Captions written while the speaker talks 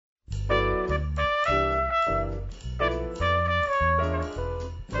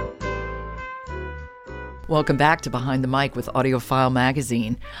Welcome back to Behind the Mic with AudioFile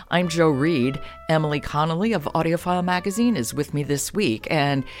Magazine. I'm Jo Reed. Emily Connolly of AudioFile Magazine is with me this week,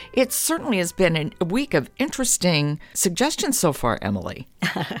 and it certainly has been a week of interesting suggestions so far, Emily.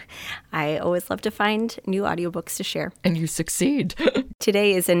 I always love to find new audiobooks to share. And you succeed.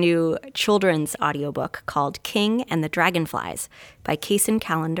 Today is a new children's audiobook called King and the Dragonflies by Kacen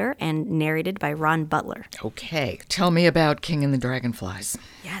Callender and narrated by Ron Butler. Okay, tell me about King and the Dragonflies.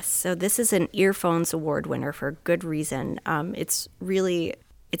 Yes, so this is an Earphones Award winner for good reason.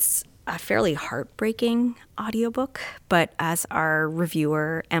 It's a fairly heartbreaking audiobook, but as our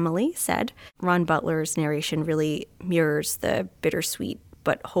reviewer Emily said, Ron Butler's narration really mirrors the bittersweet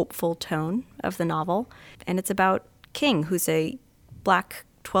but hopeful tone of the novel. And it's about King, who's a Black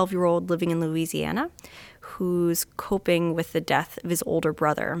 12-year-old living in Louisiana, who's coping with the death of his older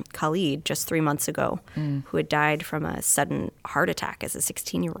brother, Khalid, just 3 months ago, who had died from a sudden heart attack as a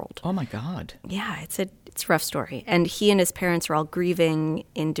 16-year-old. Oh, my God. Yeah, it's a rough story. And he and his parents are all grieving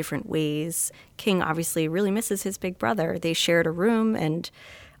in different ways. King obviously really misses his big brother. They shared a room and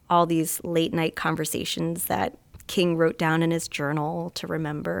all these late-night conversations that King wrote down in his journal to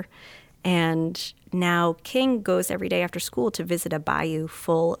remember. And now King goes every day after school to visit a bayou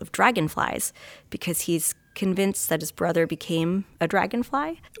full of dragonflies because he's convinced that his brother became a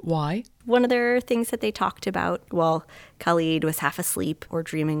dragonfly. Why? One of their things that they talked about while Khalid was half asleep or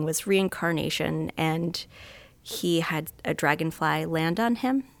dreaming was reincarnation, and he had a dragonfly land on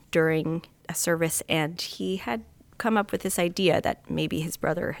him during a service, and he had come up with this idea that maybe his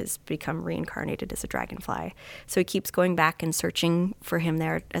brother has become reincarnated as a dragonfly. So he keeps going back and searching for him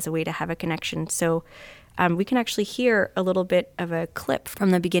there as a way to have a connection. So we can actually hear a little bit of a clip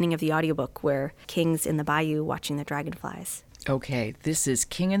from the beginning of the audiobook where King's in the bayou watching the dragonflies. Okay, this is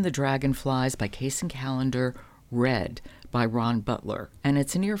King and the Dragonflies by Kacen Callender, read by Ron Butler, and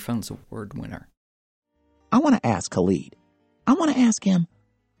it's an Earphones Award winner. I want to ask Khalid. I want to ask him,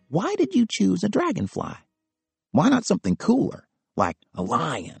 why did you choose a dragonfly? Why not something cooler, like a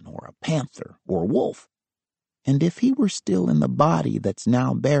lion or a panther or a wolf? And if he were still in the body that's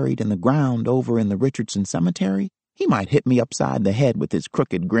now buried in the ground over in the Richardson Cemetery, he might hit me upside the head with his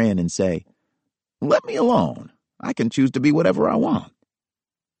crooked grin and say, "Let me alone. I can choose to be whatever I want."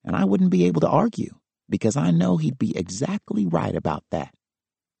 And I wouldn't be able to argue, because I know he'd be exactly right about that.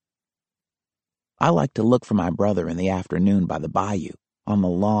 I like to look for my brother in the afternoon by the bayou, on the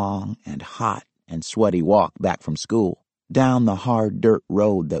long and hot and sweaty walk back from school, down the hard dirt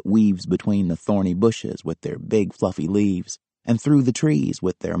road that weaves between the thorny bushes with their big fluffy leaves, and through the trees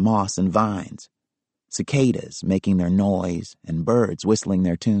with their moss and vines, cicadas making their noise and birds whistling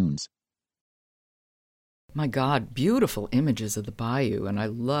their tunes. My God, beautiful images of the bayou, and I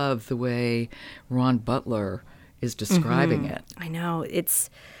love the way Ron Butler is describing it. I know.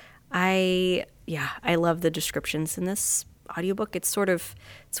 I love the descriptions in this audiobook. It's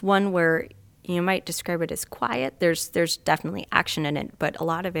one where you might describe it as quiet. There's definitely action in it, but a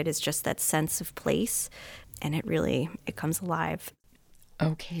lot of it is just that sense of place, and it comes alive.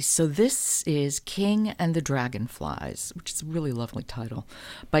 Okay, so this is King and the Dragonflies, which is a really lovely title,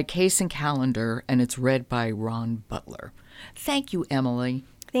 by Kacen Callender, and it's read by Ron Butler. Thank you, Emily.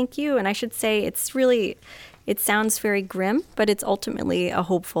 Thank you, and I should say it sounds very grim, but it's ultimately a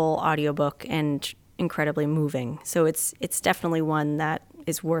hopeful audiobook and incredibly moving. So it's definitely one that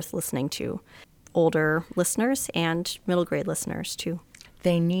is worth listening to. Older listeners and middle grade listeners, too.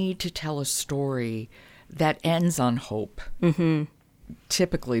 They need to tell a story that ends on hope.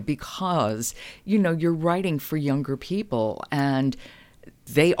 Typically, because, you're writing for younger people and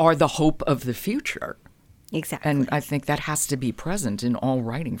they are the hope of the future. Exactly. And I think that has to be present in all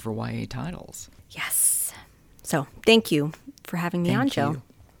writing for YA titles. Yes. So thank you for having me on, Jo.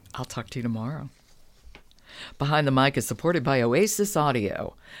 I'll talk to you tomorrow. Behind the Mic is supported by Oasis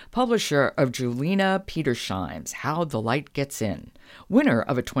Audio, publisher of Julina Petershine's How the Light Gets In, winner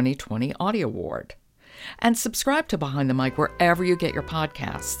of a 2020 Audio Award. And subscribe to Behind the Mic wherever you get your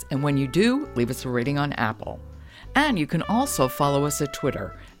podcasts. And when you do, leave us a rating on Apple. And you can also follow us at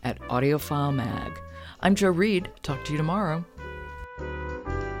Twitter at AudioFileMag. I'm Jo Reed. Talk to you tomorrow.